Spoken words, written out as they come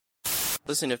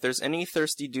Listen, if there's any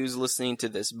thirsty dudes listening to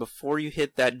this, before you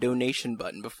hit that donation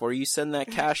button, before you send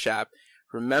that Cash App,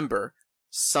 remember,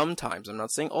 sometimes, I'm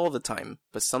not saying all the time,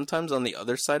 but sometimes on the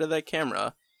other side of that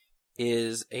camera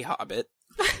is a hobbit.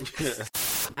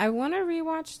 I want to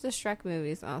rewatch the Shrek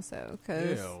movies also,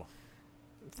 because...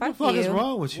 What the fuck is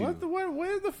wrong with you?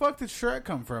 Where the fuck did Shrek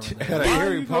come from?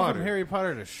 Harry Potter. From Harry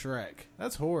Potter to Shrek.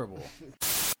 That's horrible.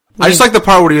 I just like the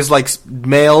part where he was like,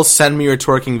 males, send me your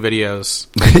twerking videos.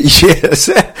 Yes.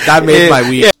 That made my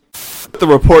week. Yeah. The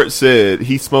report said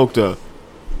he smoked a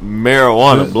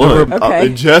marijuana blunt.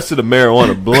 Ingested a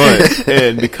marijuana blunt.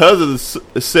 And because of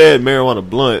the said marijuana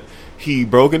blunt, he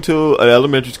broke into an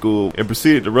elementary school and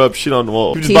proceeded to rub shit on the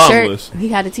wall. He was just bottomless. He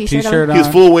had a t-shirt on. He was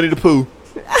full Winnie the Pooh.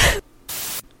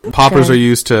 Poppers are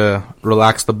used to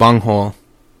relax the bunghole.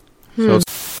 So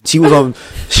She was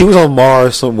on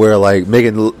Mars somewhere, like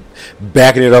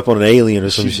backing it up on an alien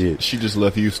or some shit. She just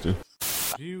left Houston.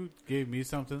 If you gave me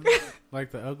something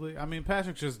like the ugly, I mean,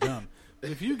 Patrick's just dumb.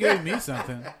 If you gave me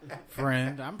something,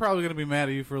 friend, I'm probably gonna be mad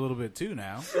at you for a little bit too.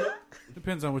 Now,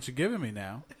 depends on what you're giving me.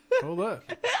 Now, hold up.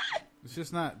 It's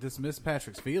just not dismiss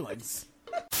Patrick's feelings.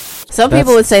 Some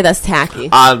people would say that's tacky.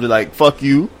 I'd be like, fuck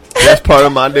you. That's part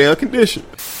of my damn condition.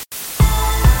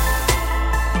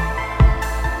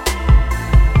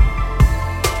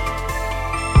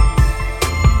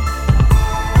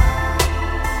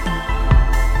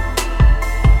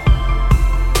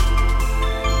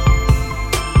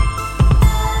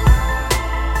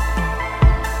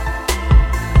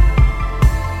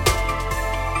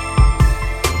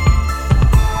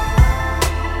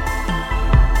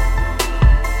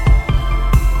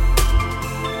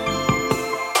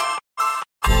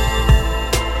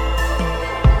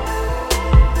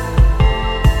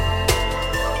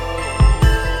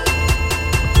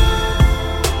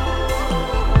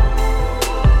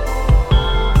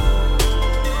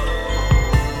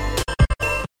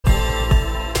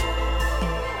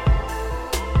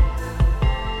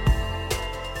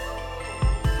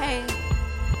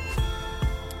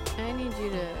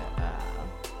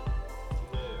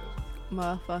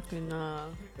 Motherfucking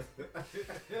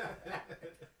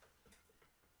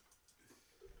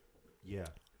yeah.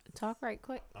 Talk right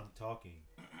quick. I'm talking,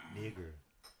 nigger.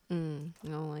 I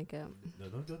don't like it. No,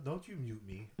 don't you mute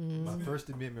me. My First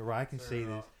Amendment right. I can say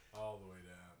this all the way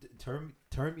down.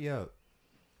 Turn me up.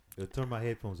 Turn my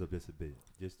headphones up just a bit,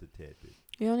 just a tad bit.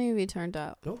 You don't need to be turned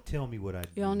up. Don't tell me what I do.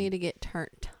 You don't need to get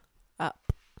turned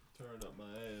up. Turn up my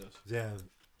ass. Zav,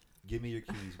 give me your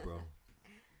keys, bro.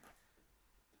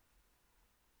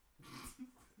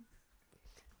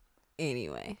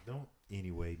 Anyway. Don't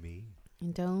anyway me.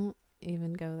 Don't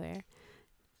even go there.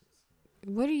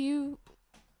 What are you...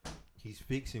 He's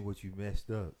fixing what you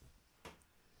messed up.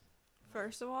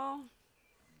 First of all...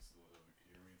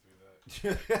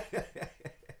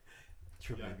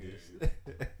 Tremendous. I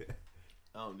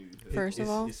don't need it. First of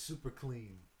all... It's super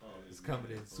clean. It's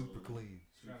coming in super clean.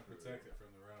 Trying to protect it from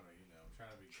the Rona, you know.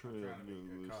 Trying to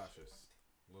be cautious.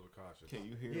 A little cautious. Can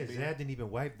you hear me? Yeah, Zad didn't even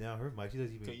wipe down her mic. She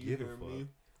doesn't even give a fuck. Me?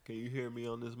 Can you hear me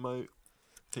on this mic?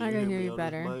 I can hear you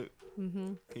better.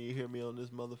 Mm-hmm. Can you hear me on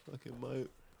this motherfucking mic?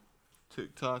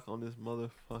 TikTok on this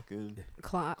motherfucking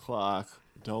clock.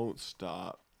 Don't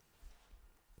stop.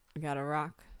 You gotta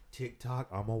rock. TikTok,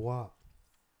 I'm a wop.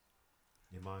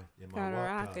 In my gotta wop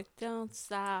rock top. it, don't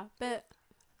stop it.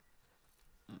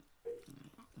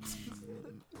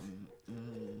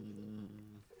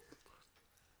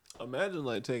 Imagine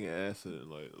like taking acid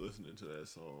and like listening to that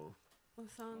song. What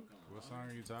song? What song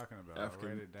are you talking about? I'll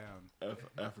write it down.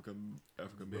 African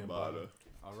Bambaataa.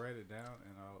 I'll write it down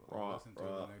and I'll listen to it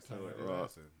the next time I do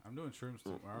acid. I'm doing shrooms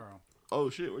tomorrow. Oh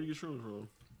shit, where do you get shrooms from?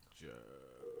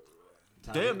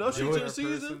 Damn, no shit to the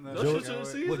season. No shit to the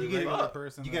season. What,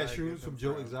 you got shrooms from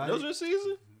Joe Exotic? No shit to the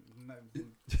season.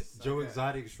 Joe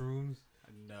Exotic shrooms.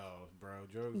 No, bro.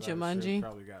 Joe Jumanji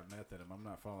probably got meth in him. I'm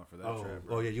not falling for that trap,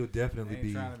 bro. Oh yeah, you'll definitely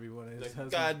be. Trying to be one of his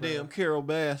husbands, goddamn Carol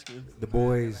Baskin. The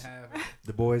boy's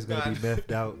gonna be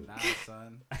methed out. Nah,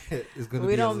 son. It's gonna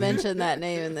we be don't mention that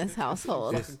name in this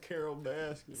household. Fucking Carol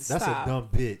Baskin. That's a dumb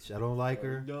bitch. I don't like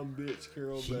her. Dumb bitch,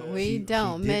 Carol Baskin. We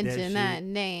don't mention that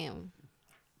name.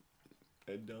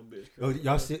 That dumb bitch. Oh,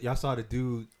 y'all saw the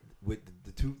dude with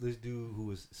the toothless dude who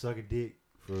was sucking dick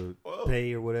for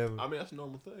pay or whatever. I mean, that's a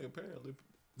normal thing apparently.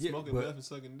 Yeah, Smoking meth and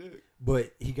sucking dick.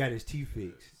 But he got his teeth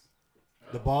fixed.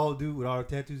 The bald dude with all the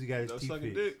tattoos, he got his teeth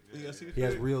fixed. Dick. He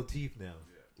has real teeth now.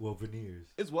 Well, veneers.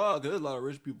 It's wild because there's a lot of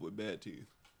rich people with bad teeth.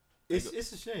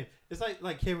 It's a shame. It's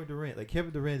like Kevin Durant. Like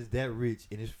Kevin Durant is that rich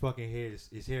and his fucking hair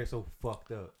is so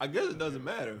fucked up. I guess it doesn't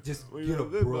matter. Just when get a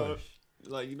brush.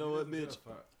 Like, you know what, bitch?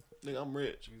 Nigga, I'm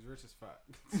rich. He's rich as fuck.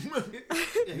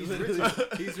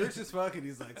 He's rich as fuck, and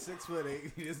he's like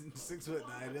 6'8". He doesn't 6'9".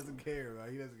 He doesn't care about.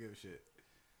 He doesn't give a shit.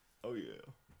 Oh yeah.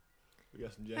 We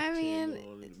got some Jackie I Chan mean, going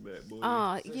on in the back, boy.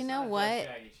 oh, you know what?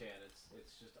 Jackie Chan.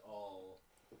 It's just all.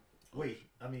 Wait,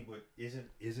 I mean, but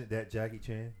isn't that Jackie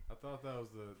Chan? I thought that was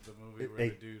the movie where Hey,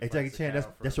 the dude. hey, fights Jackie the Chan,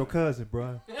 cow that's for your a cousin,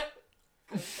 bro.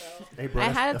 Hey, bro, I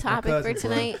had a that's my topic cousin, for bro.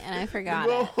 tonight and I forgot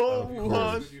Go it. home, Of minute.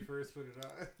 Wuhan. When you first put it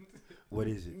on. What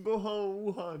is it? Go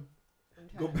home, Wuhan.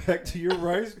 Go back to your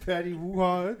rice paddy,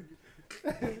 Wuhan.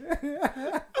 Do you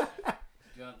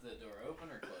want the door open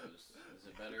or closed? Is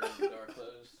it better with the door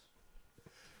closed?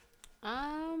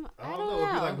 I don't don't know. It'd be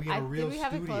know. like we in a real did we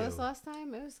have it studio. closed last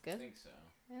time? It was I good. think so.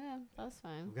 Yeah, that was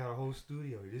fine. We got a whole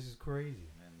studio. This is crazy.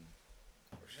 And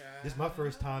This is my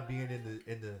first time being in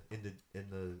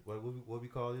the what we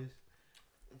call this?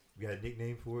 We got a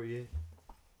nickname for it yet?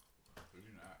 We do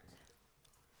not.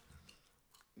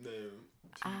 No, TBH.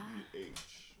 wait,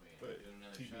 Wait, do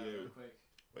another TBA. shot real quick.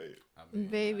 Wait. I mean,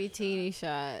 Baby teeny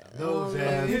shot. No, Oh, Zav.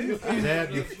 man.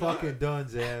 Zav, you're fucking done,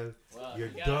 Zav. Well, You're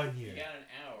you got, done You here. got an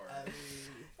hour.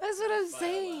 That's what I'm by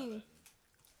saying. 11.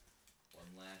 One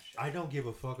last shot. I don't give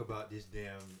a fuck about this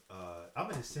damn. I'm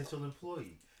an essential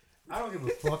employee. I don't give a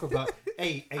fuck about.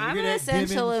 Hey, you I'm hear an that,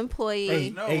 essential Dimmons? employee. Hey,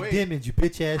 No, hey, wait. Dimmons, you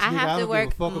bitch ass I nigga. have I to don't work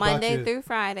give a fuck about Monday your, through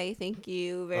Friday. Thank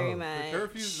you very Oh. much. the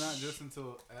curfew's not just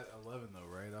until at 11 though,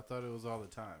 right? I thought it was all the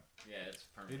time. Yeah, it's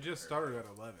permanent. It just curfew. started at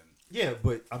 11. Yeah,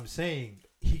 but I'm saying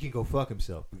he can go fuck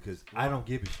himself because I don't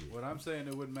give a shit. What I'm saying,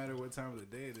 it wouldn't matter what time of the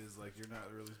day it is. Like, you're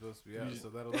not really supposed to be out, so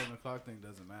that 11 o'clock thing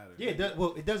doesn't matter. Yeah,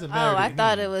 it doesn't matter. Oh, I to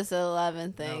thought me. it was the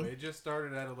 11 No, thing. it just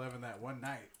started at 11 that one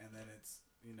night, and then it's,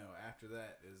 after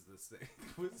that is the same.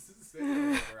 What's the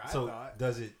same? I So thought.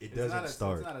 does it? It It's doesn't not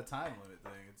start. It's not a time limit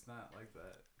thing. It's not like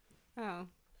that. Oh.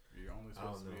 You're only I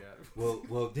don't supposed to be know. out.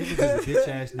 Well, Dimmons is a bitch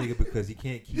ass nigga because he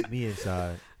can't keep me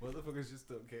inside. Motherfuckers just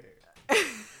don't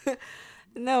care.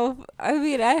 No, I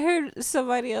mean, I heard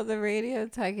somebody on the radio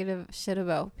talking shit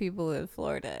about people in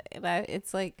Florida. And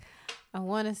it's like, I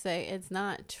want to say it's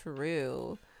not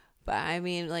true. But I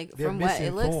mean, like, They're from what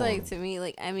it looks like misinformed. to me,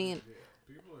 like, I mean,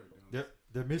 People are doing. They're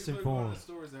People are going misinformed. to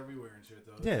stores everywhere and shit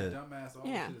though. Yeah. It's dumbass. All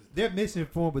Yeah. Shit is They're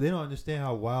misinformed, but they don't understand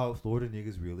how wild Florida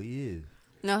niggas really is.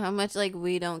 know how much, like,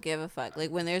 we don't give a fuck.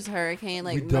 Like, when there's a hurricane,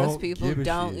 like, We most don't people give a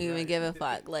don't shit. even give a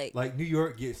fuck. Like New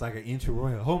York gets like an inch of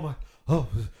rain.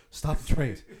 Stop the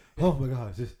trains. Oh my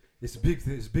God, it's a big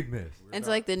thing. It's a big mess. it's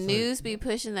like the news be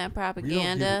pushing that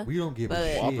propaganda. We don't give but-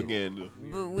 a shit. Wapaganda.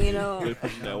 But we They're don't.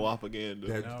 pushing that Wapaganda.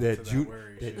 That No, that to that Ju-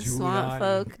 worry that shit. Swamp Giuliani.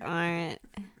 folk aren't.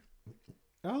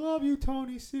 I love you,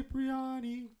 Tony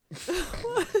Cipriani. It's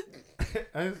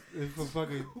for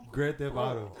fucking Grand Theft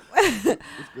Auto. It's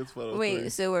good for those Wait,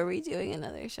 things. so were we doing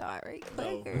another shot right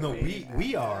quick? or No, were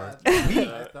we are. I We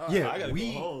thought- yeah I gotta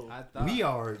we go home. I thought. we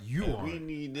are. You And are. we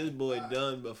need this boy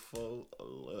done before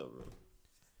 11.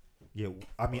 Yeah,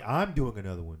 I mean I'm doing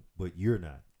another one, but you're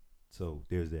not. So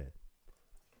there's that.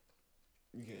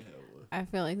 You can't have one. I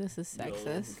feel like this is No,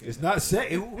 sexist. okay. It's not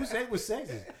sex. Who said it was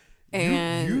sexist?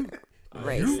 And you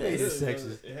racist. made it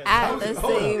sexist. It has At nothing- the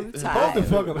Hold up. same Hold the time.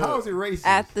 fuck up. How is it racist?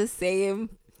 At the same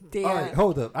damn. All right,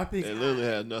 hold up. I think It literally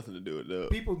has nothing to do with that.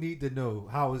 people need to know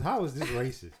how is this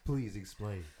racist? Please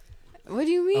explain. What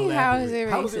do you mean? How is it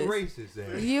Elaborate. How is it racist? racist?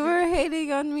 Zach? You were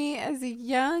hating on me as a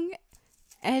young,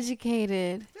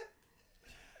 educated,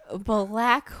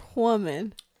 black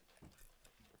woman.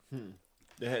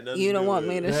 It had nothing You to don't do want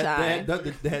with me it. to shine. That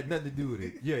had nothing to do with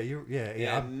it. Yeah,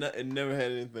 yeah. It never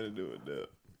had anything to do with that.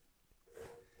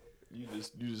 You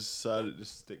just decided to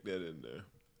stick that in there.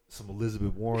 Some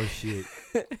Elizabeth Warren shit.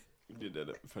 You did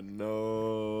that for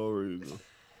no reason.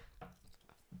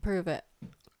 Prove it.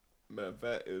 Matter of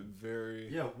fact, it's very.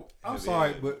 Yeah, I'm heavy sorry,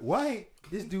 handed. but why ain't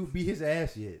this dude beat his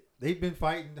ass yet? They've been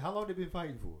fighting. How long they been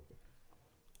fighting for?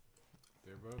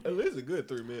 They're both- At least a good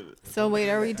 3 minutes. So wait,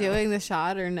 are we doing the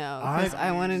shot or no? Because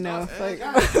I want to know if like.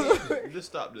 Just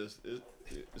stop this.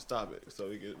 Stop it so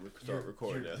we can start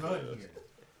recording You're that. done here.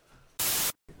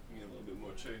 Get a little bit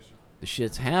more chaser. The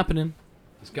shit's happening.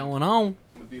 What's going on?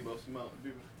 Debo, some out.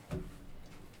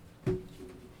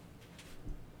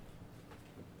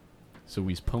 So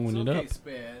he's pulling it up.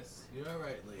 Spaz. You're all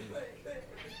right, lady.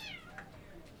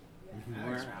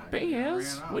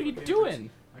 Spaz, what are you doing?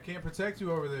 I can't protect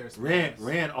you over there.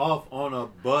 Ran off on a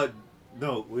Bud.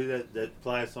 No, with that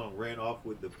Plies song ran off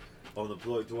with the on the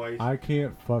Floyd twice. I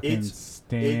can't fucking It's-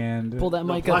 stand. Pull that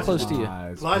No, mic up Plies close to you.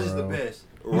 Plies is the bro. best.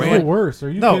 He's the worst. Are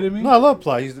you kidding me? No, I love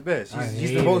Plies. He's the best. I He's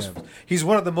the hate most. him. He's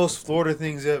one of the most Florida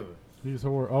things ever. He's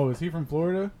horrible. Oh, is he from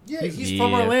Florida? Yeah, he's Yeah.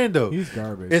 from Orlando. He's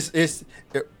garbage. It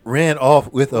ran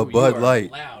off with a Oh, Bud you are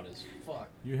Light. Loud as fuck.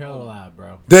 You hella loud,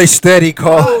 bro. They steady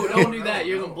call. Oh, don't do that.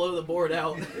 You're gonna blow the board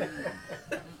out.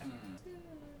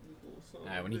 All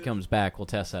right, when he comes back, we'll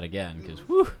test that again because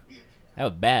that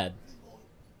was bad.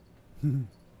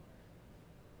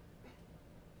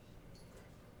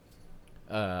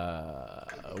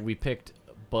 We picked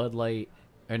Bud Light,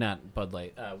 or not Bud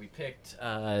Light. We picked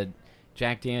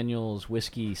Jack Daniel's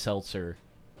whiskey seltzer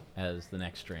as the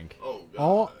next drink. I'm just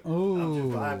Oh,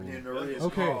 vibing in the Ritz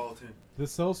okay. Carlton. The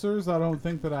seltzers, I don't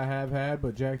think that I have had,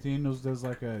 but Jack Daniels does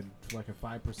like a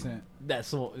 5%.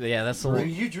 That's the that's the Are one.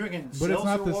 you drinking But it's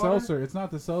not the water? seltzer. It's not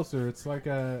the seltzer. It's like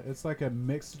a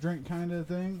mixed drink kind of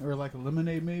thing, or like a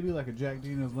lemonade maybe, like a Jack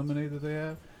Daniels lemonade that they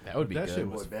have. That would be That good. shit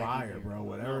was Boy, back in fire, here. bro.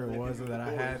 Whatever it was that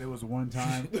I had, it was one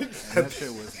time. And that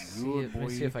shit was good, Let me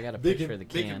see boy. if I got a Big picture and, of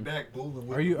the big can. and back bowling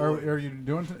with Are you the boy. are you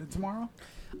doing it tomorrow?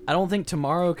 I don't think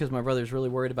tomorrow because my brother's really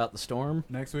worried about the storm.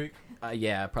 Next week?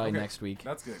 Yeah, probably Okay. next week.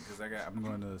 That's good because I'm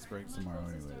going to the Springs tomorrow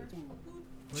anyway.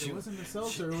 But it wasn't the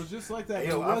seltzer. It was just like that.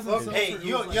 Hey, but yo, it I wasn't fuck, seltzer. hey, It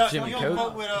you was like don't Jimmy fuck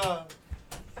Coke? with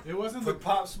It wasn't for the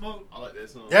Pop Smoke? I like that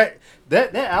song.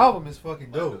 That album is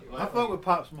fucking dope. I fuck with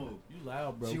Pop Smoke. You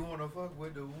loud, bro. She wanna fuck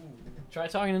with the woo. Try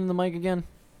talking into the mic again.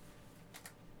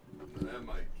 That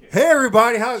mic can't. Hey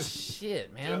everybody, how's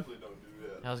Shit, man. Definitely don't do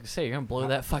that. I was gonna say you're gonna blow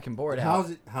that fucking board out.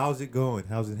 how's it going?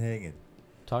 How's it hanging?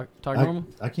 Talk normal.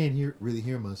 I can't really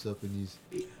hear myself in these.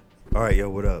 All right, yo,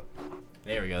 what up?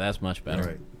 There we go. That's much better. All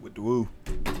right. With the woo.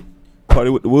 Party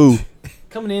with the woo.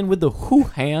 Coming in with the whoo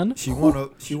hand. She wanna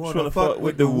fuck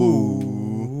with the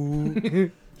woo.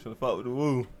 Should have fought with the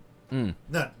woo.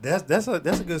 No, that's a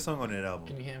good song on that album.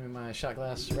 Can you hand me my shot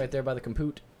glass right there by the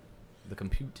compute? The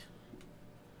compute.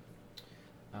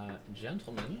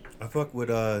 Gentlemen. I fuck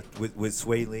with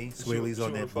Sway Lee. Sway Lee's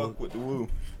on that fuck book. with the woo.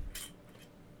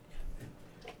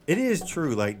 It is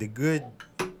true. Like the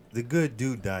good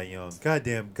dude die young.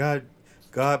 Goddamn,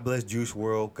 God bless Juice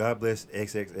WRLD. God bless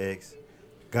XXX.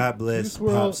 God bless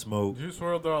Pop Smoke. Juice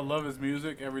WRLD, though I love his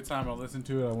music. Every time I listen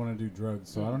to it, I want to do drugs.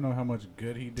 So I don't know how much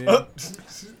good he did.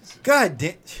 God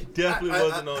damn. Definitely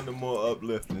wasn't on the more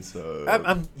uplifting side.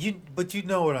 But you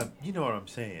know what I'm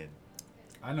saying.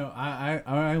 I know. I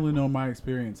only know my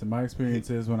experience, and my experience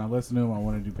is when I listen to him, I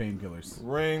want to do painkillers.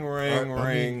 Ring, I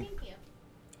ring.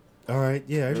 All right,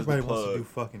 yeah. Everybody the wants to plug. do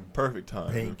fucking Perfect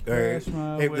time. pain. Crash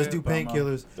my Hey, let's do whip, I'm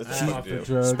painkillers. That's Off the the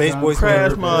drugs, Space I'm Boys Crash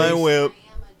swerving. my whip.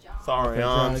 Off Sorry, the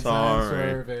I'm drugs, sorry.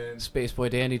 swerving. Space Boy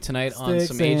Dandy tonight on Sticks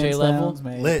some AJ and level. stones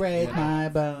may Let- break my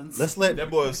bones. Let's let That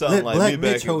boy was sounding Let like Black me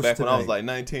back, Mitch host back when I was tonight. like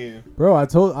 19. Bro, I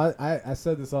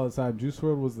said this all the time. Juice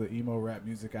WRLD was the emo rap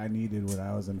music I needed when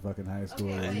I was in fucking high school.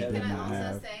 Okay, and he wait, did can I not also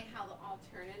have. say how the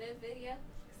alternative video,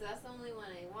 because that's the only one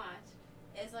I watch,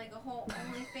 is like a whole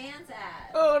OnlyFans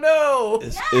ad. Oh no!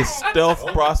 It's stealth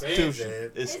Oh, prostitution. man.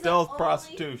 It's It's stealth a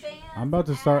prostitution. OnlyFans I'm about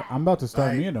to start. I'm about to start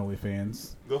Right. me an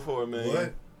OnlyFans. Go for it, man.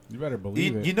 what? You better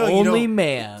believe it. You know you Only don't.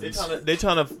 man. They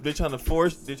trying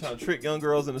to trick young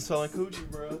girls into selling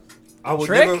coochie, bro. I would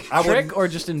Trick, never. I trick, would, or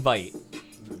just invite.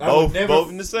 I would Both, never. both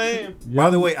in the same. By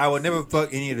the way, I would never fuck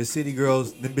any of the city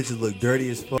girls. Them bitches look dirty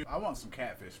as fuck. I want some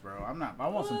catfish, bro. I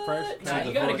want some fresh. Nah, catfish,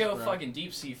 you gotta go bro. fucking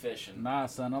deep sea fishing. Nah,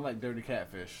 son. I like dirty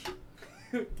catfish.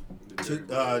 To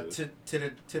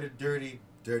the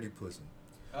dirty pussy.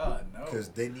 Oh no. Because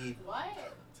they need. What?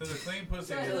 To the clean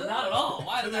pussy. Not at all.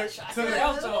 Why did that shot to the-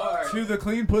 out so hard? To the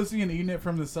clean pussy and eating it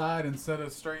from the side instead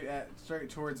of straight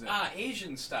towards it.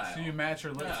 Asian style. So you match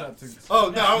your lips Yeah. up to.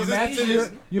 Oh no! I was You match listening to your,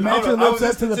 this. you match your lips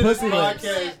up to the pussy lips.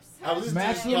 I was listening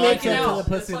Match to the this lips Making up podcast. to the out.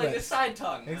 pussy It's like a lips. side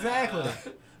tongue. Exactly.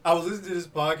 I was listening to this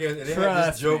podcast and they had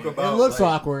Trust this joke me. about. It looks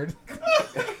like, awkward.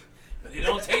 But they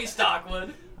don't taste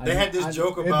awkward. They had this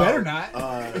joke about. It better not.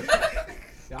 God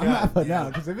I'm not putting damn.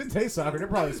 out because if it tastes awkward, it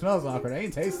probably smells awkward. I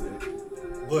ain't tasted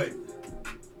it. But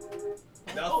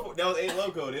That was 8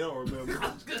 Loco. They don't remember.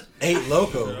 8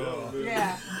 Loco.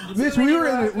 Yeah. Bitch,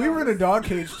 we were in a dog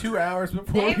cage 2 hours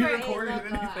before we recorded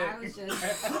anything.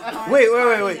 Wait.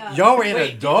 Y'all were in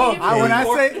a dog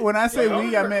cage. When I say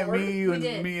we, I meant me, you, We and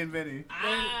did. me and Vinny.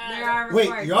 There are Wait,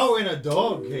 reports. y'all were in a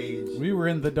dog cage. We were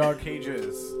in the dog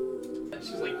cages.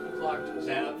 She's like, you locked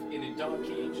Zav in a dog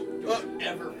cage. Don't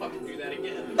ever fucking do that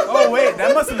again. Oh wait,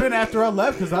 that must have been after I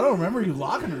left because I don't remember you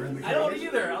locking her in the cage. I don't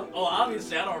either. Oh,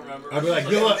 obviously I don't remember. I'd be like,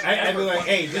 She's good luck. I'd never be like,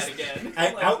 fucking hey, do this. that again.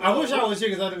 I wish I was here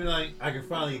because I'd be like, I can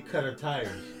finally cut her tires.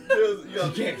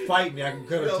 You can't fight me. I can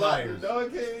cut her tires.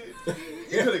 Dog cage.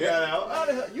 You could have got out. How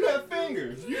the hell? You have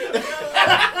fingers.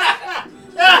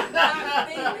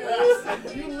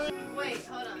 Wait,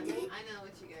 hold on. I know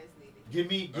what you guys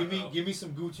needed. Give me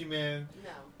some Gucci, man. No.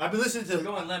 I've been listening We're to.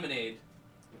 going lemonade.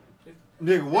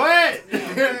 Nigga, what?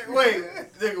 Wait,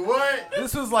 nigga, what?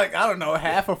 This was like, I don't know,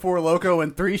 half a Four Loko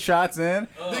and 3 shots in.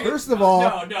 First of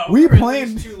all, no, we we're at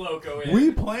planned. least 2 Loco in.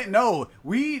 We planned. No,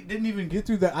 we didn't even get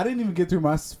through that. I didn't even get through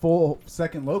my full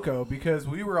second Loco because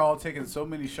we were all taking so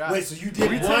many shots. Wait, so you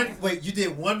did one? Wait, you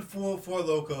did one full Four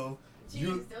Loko. Jeez,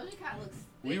 Doja Cat looks.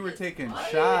 We were taking What?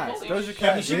 shots. Holy Doja shit.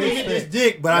 Cat She is can get this thick.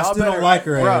 dick, but I Y'all still don't better- like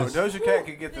her bro, ass. Doja Cat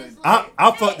could get the.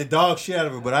 I'll fuck the dog shit out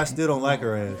of her, but I still don't like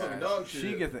her ass.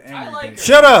 She get the I angry like dick. her.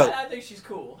 Shut up. I think she's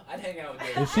cool. I'd hang out with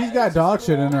her. If she's got dog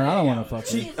shit in her, I don't want to fuck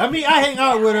her. I mean, I hang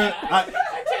out with her. I'd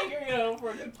take her, for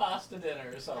a good pasta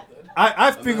dinner or something.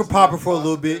 I finger pop her for a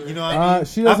little bit. You know what I mean?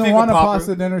 She I doesn't finger want a pop her.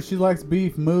 pasta dinner. She likes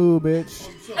beef. Moo, bitch.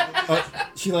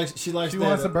 She likes. She that,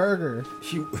 wants a burger.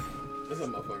 She. That's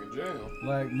my fucking jam.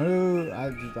 Like moo. I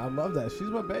love that. She's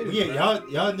my baby. Yeah, bro.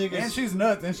 y'all niggas. And she's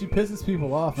nuts, and she pisses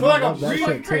people off. Feel And like I I'm love that breathing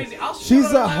shit crazy. too. I'll shoot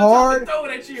She's her on a my hard. laptop and throw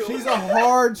it at you. She's a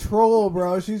hard troll,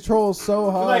 bro. She trolls so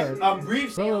hard. like I'm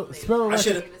brief. Spell it I like,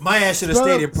 should. My ass should have spell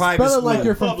stayed it- in private Spell it school. like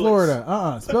you're from Publix.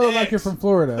 Florida. Spell it like you're from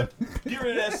Florida. Get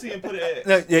rid of that C and put an X.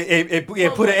 No, yeah,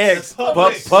 put an X.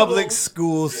 Public Public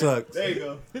school sucks. There you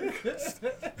go.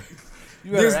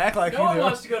 You better Niggas- act like No you one know.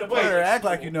 wants to go to You better public act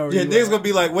like you know. where Yeah, you niggas are. gonna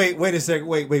be like, wait a second,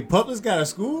 wait. Publix got a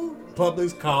school?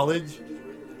 Publix college?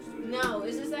 No,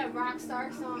 is this that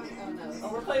Rockstar song? Oh no. Oh,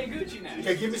 we're playing Gucci now.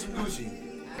 Okay, give me some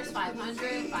Gucci. There's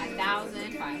 500,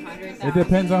 5,000, 500,000. It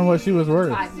depends on what she was worth.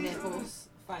 5 nickels,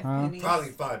 5 Huh? pennies. Probably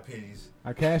 5 pennies.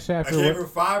 I cash I after gave what, her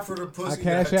 5 for the pussy. I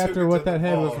cash and I took after her what to the that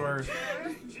head was mall. worth.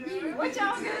 What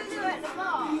y'all gonna do at the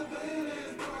mall?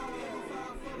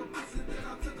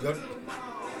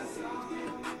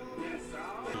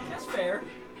 That's fair.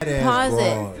 Pause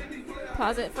it.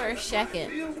 Pause it for a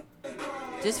second.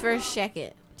 Just for a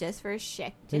second. Just for a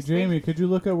sec. Hey Just Jamie, could you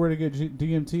look up where to get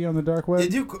DMT on the dark web?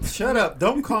 Did you shut up?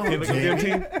 Don't call him Look at Jamie.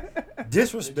 DMT.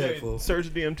 Disrespectful.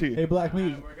 Search DMT. Hey Black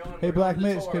Meat. Hey we're Black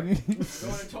going Mitch, to can you? Going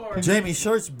to tour. Jamie,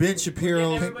 search Ben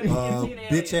Shapiro's Everybody can see an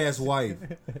bitch alien. ass wife.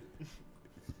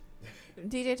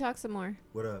 DJ, talk some more.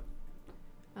 What up?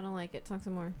 I don't like it. Talk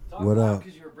some more. Talk What loud up?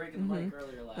 Because you were breaking the mic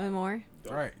earlier loud. One more.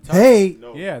 All right. Hey,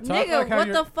 No. Yeah, talk Nigga, like how what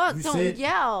you're. the fuck? You Don't said-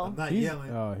 yell. I'm not He's, yelling.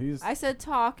 oh, he's. I said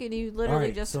talk and you literally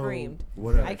Alright, just so, screamed.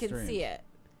 What up? I can Stream. see it.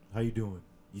 How you doing?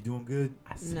 You doing good?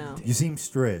 No, You seem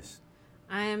stressed.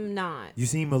 I am not. You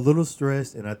seem a little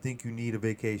stressed, and I think you need a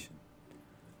vacation.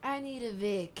 I need a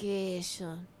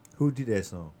vacation. Who did that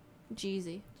song?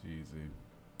 Jeezy. Jeezy.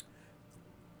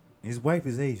 His wife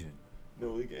is Asian.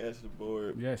 No, we can answer the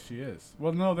board. Yes, she is.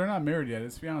 Well, no, they're not married yet.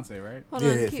 It's fiance, right? Hold Yeah,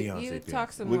 on, yeah, keep, fiance, you fiance.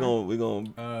 talk some We're more.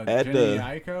 gonna Add Jenny the-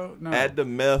 Aiko? No. add the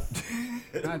meth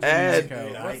Not add-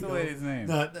 Jenny Aiko. What's the lady's name?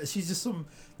 No, she's just some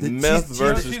Meth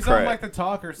versus she's crack. on like the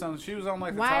talk or something. She was on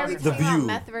like the Why talk. are we or The talking something. about View.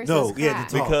 meth versus No, yeah, crack?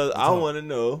 the talk. because I want to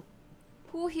know.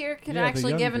 Who here could Yeah, the actually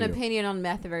young give an view. opinion on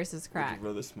meth versus Would crack? you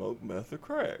rather smoke meth or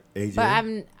crack? AJ. But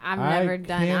I've never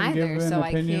done can't give either, an so I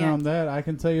opinion on can't. that. I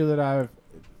can tell you that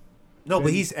no,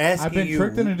 but he's asking I've been you.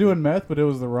 tricked into doing meth, but it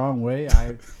was the wrong way.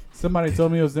 Somebody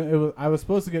told me it was I was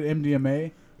supposed to get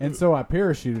MDMA, and so I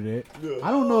parachuted it.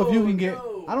 I don't know if you can get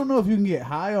I don't know if you can get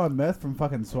high on meth from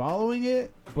fucking swallowing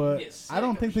it, but get sick, I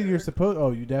don't I'm think that you're supposed.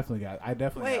 Oh, you definitely got. I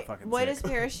definitely Wait, got fucking what sick.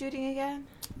 is parachuting again?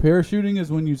 Parachuting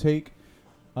is when you take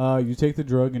the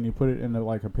drug and you put it in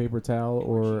like a paper towel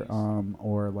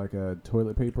or like a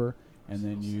toilet paper, and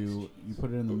then you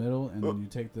put it in the middle, and then you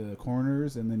take the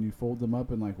corners and then you fold them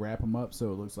up and like wrap them up so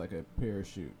it looks like a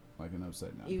parachute, like an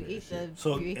upside down. You parachute. eat the.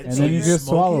 So- you eat the And So then you you paper? just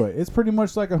smoke swallow it? it. It's pretty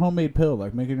much like a homemade pill,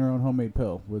 like making your own homemade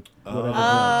pill with whatever. drugs.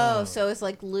 Oh, so it's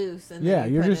like loose. And Yeah,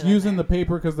 then you're put just it in using there. the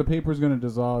paper because the paper is going to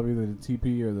dissolve either the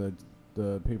TP or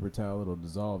the paper towel. It'll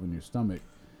dissolve in your stomach,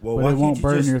 well, but why it can't won't you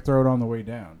burn just- your throat on the way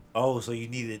down. Oh, so you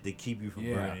need it to keep you from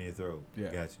Yeah. burning your throat. Yeah.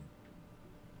 Gotcha.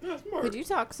 That's smart. Could you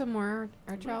talk some more,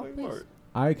 Archel, Like please? Mark.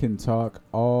 I can talk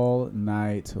all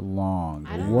night long.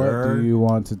 I don't What know. do you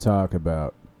want to talk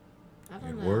about? I don't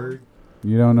In know. word.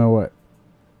 You don't know what?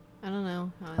 I don't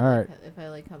know. How I All like right. If I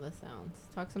like how this sounds.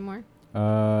 Talk some more.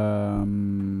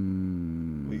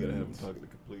 We gotta have him talking to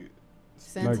complete.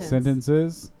 Sentence. like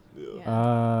sentences. Yeah.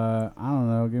 Yeah. I don't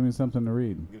know. Give me something to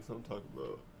read. Give something to talk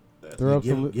about. That's Throw up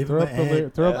give- the give throw him up a the ad.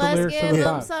 lyrics to Let's the give him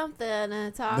top. something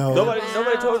to talk No. about.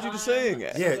 Nobody told you to sing. Yeah.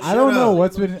 I shut don't know up.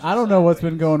 what's been. I don't know what's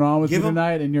been going on with Give you 'em-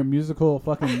 tonight and your musical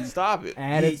fucking Stop it.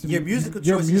 addicts. Your musical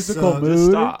your choices musical suck. mood. Just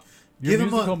stop. Your Give 'em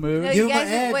a- musical mood. No, Give you him guys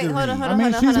an ad wait, to hold on, read. hold I on, mean,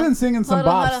 hold on, she's hold on. been singing some Hold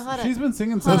on, bops. hold on, hold on. She's been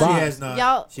singing some No, she bops. has not.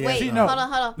 Y'all, She has wait, not. No. hold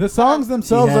on, hold on. The songs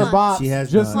themselves She are has- bops. she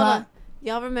has just not. Hold not. on.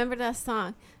 Y'all remember that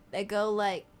song? They go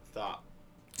like, Stop.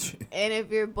 and if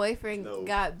your boyfriend No.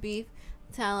 got beef,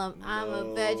 Tell him I'm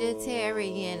a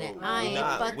vegetarian and I ain't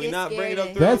fucking we not bringing up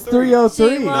scared. That's 303.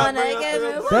 303. She wanna get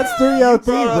me That's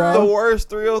 303, You brought up bro. the worst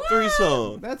 303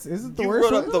 song. Is it the You worst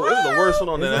brought up one? it was the worst one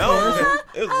on that Is it the worst album.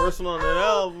 It was the worst one on that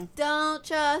album. Don't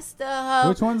trust the hoe.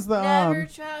 Which one's the Never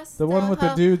trust the one with the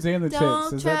hoe. dudes and the chicks?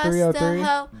 Don't Is that trust the 303?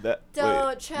 hoe. That, Don't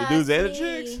wait, trust the dudes and the me.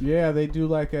 chicks? Yeah, they do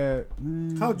like a.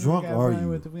 How drunk got are fun you?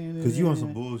 with the wind. Because you on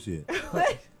some bullshit.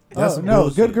 Oh, That's some no,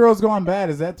 bullshit. Good Girls Gone Bad.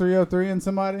 Is that 303 and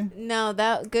somebody? No,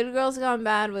 that Good Girls Gone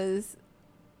Bad was.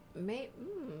 Was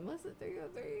it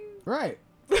 303? Right.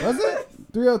 Was it?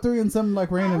 303 and some like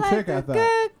random chick, I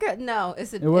thought. No,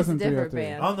 it's It wasn't a different 303.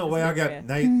 band. I don't know why I It's a got different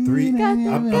night 3.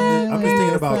 I'm just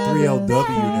thinking about 3LW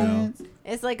now.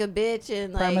 It's like a bitch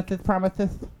and like.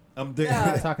 Prometheus. I'm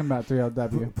No. talking about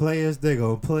 3LW. Players, they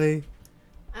go play.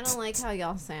 I don't like how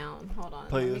y'all sound. Hold on. Let me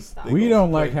Players. stop. We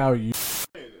don't like how you.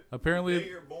 Apparently,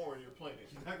 You're born, you're playing it.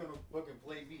 You're not gonna fucking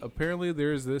play me. apparently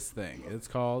there's this thing. It's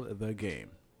called the game.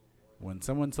 When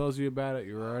someone tells you about it,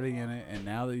 you're already in it, and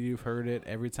now that you've heard it,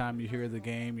 every time you hear the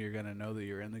game, you're gonna know that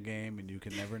you're in the game, and you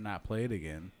can never not play it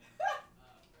again.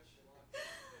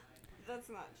 That's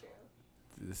not true.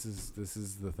 This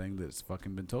is the thing that's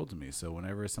fucking been told to me. So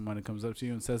whenever someone comes up to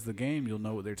you and says the game, you'll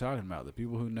know what they're talking about. The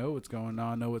people who know what's going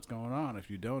on know what's going on. If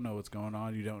you don't know what's going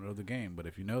on, you don't know the game. But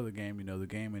if you know the game, you know the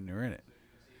game, and you're in it.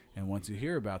 And once you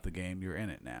hear about the game, you're in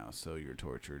it now. So you're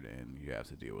tortured, and you have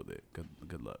to deal with it.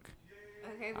 Good luck.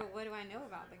 Okay, but what do I know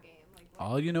about the game? Like,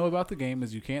 All you know about the game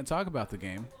is you can't talk about the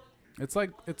game. It's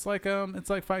like Fight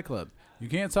Club. You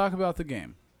can't talk about the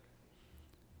game.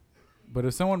 But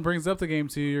if someone brings up the game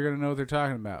to you, you're gonna know what they're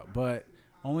talking about. But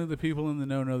only the people in the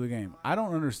know the game. I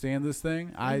don't understand this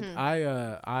thing. I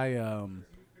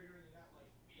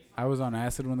was on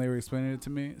acid when they were explaining it to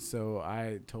me, so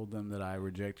I told them that I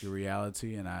reject your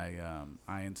reality and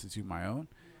I institute my own,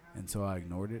 and so I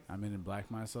ignored it. I'm in black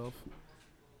myself.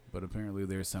 But apparently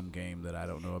there's some game that I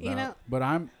don't know about. You know, but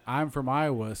I'm from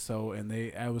Iowa, so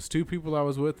I was two people I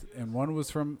was with, and one was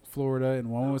from Florida and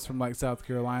one was from like South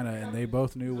Carolina, and they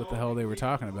both knew what the hell they were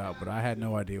talking about, but I had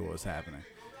no idea what was happening.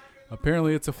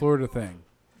 Apparently it's a Florida thing.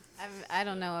 I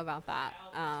don't know about that.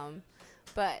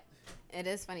 But it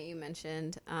is funny you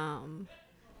mentioned,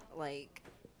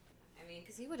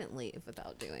 because he wouldn't leave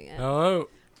without doing it. Hello.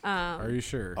 Are you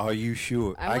sure? Are you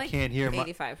sure? I'm like can't hear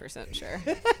 85% sure.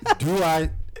 Do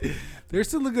I? There's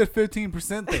still a good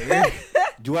 15% there.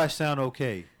 Do I sound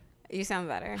okay? You sound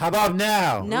better. How about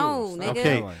now? No, nigga.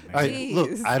 Okay. All right. Jeez.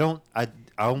 Look, I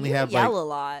only You have yell like. a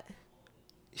lot.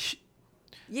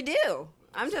 You do.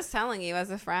 I'm just telling you as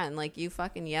a friend, like you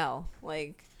fucking yell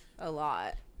like a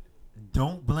lot.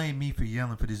 Don't blame me for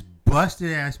yelling for this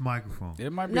busted ass microphone.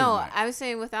 It might be. No, I was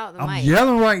saying without the I'm mic.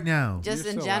 yelling right now. Just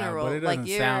You're in so loud, general, but it like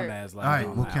doesn't you're. sound as loud. All right.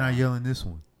 on Well, that can I one. yell in this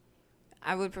one?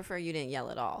 I would prefer you didn't yell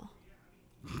at all.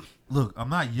 Look, I'm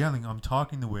not yelling. I'm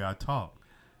talking the way I talk.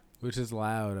 Which is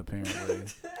loud, apparently.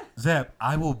 Zap,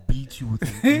 I will beat you with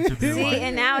an inch of your See, life.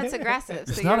 and now it's aggressive.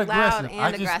 It's So not you're loud aggressive. and I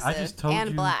aggressive just told and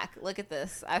you- black. Look at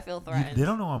this. I feel threatened. They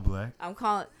don't know I'm black. I'm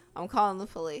calling the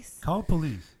police. Call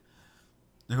police.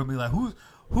 They're gonna be like,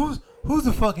 who's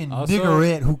the fucking Also-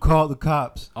 niggerette who called the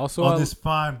cops Also, on this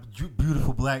fine,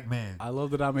 beautiful black man? I love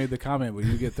that I made the comment, but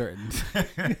you get threatened.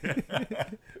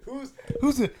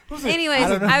 Who's the Anyways,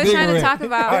 don't know. I was trying to Niggerette. talk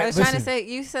about. All right, I was trying to listen. say.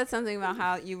 You said something about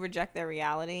how you reject their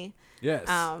reality. Yes.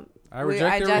 I I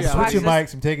reject their just reality. watched Switch your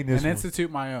this- mics. I'm taking this and one.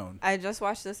 institute my own. I just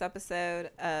watched this episode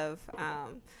of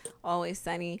Always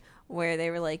Sunny where they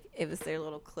were like, it was their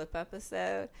little clip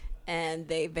episode, and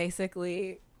they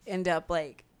basically end up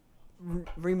like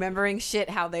remembering shit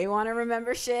how they want to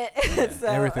remember shit. So,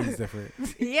 Everything's different.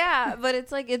 yeah, but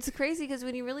it's like it's crazy because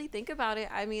when you really think about it,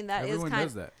 I mean that Everyone is kind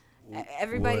does that.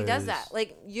 everybody does that.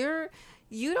 Like you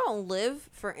don't live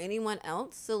for anyone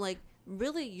else, so like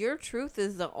really your truth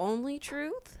is the only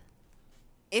truth.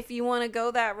 If you want to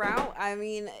go that route, I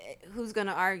mean, who's going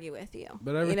to argue with you?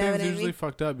 But You know everything's what I usually mean?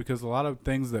 fucked up because a lot of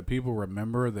things that people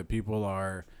remember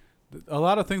a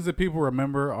lot of things that people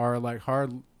remember are like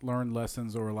hard learned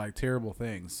lessons or like terrible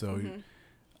things. So,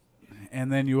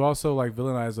 and then you also like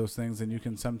villainize those things, and you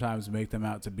can sometimes make them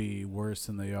out to be worse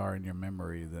than they are in your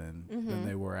memory than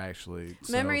they were actually.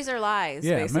 So, Memories are lies.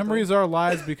 yeah, basically. memories are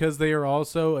lies because they are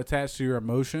also attached to your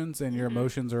emotions, and your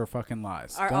emotions are fucking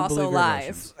lies. are Don't also believe your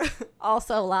lies.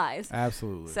 also lies.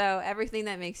 Absolutely. So everything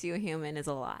that makes you a human is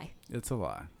a lie. It's a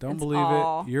lie. Don't It's believe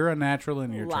all it. You're a natural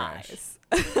and you're trash.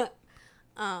 lies.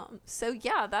 So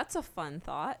yeah, that's a fun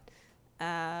thought.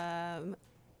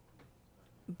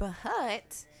 But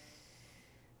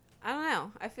I don't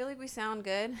know. I feel like we sound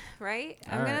good, right?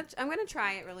 I'm gonna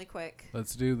try it really quick,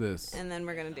 Let's do this. and then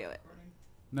we're gonna do it.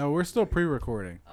 No, we're still pre-recording.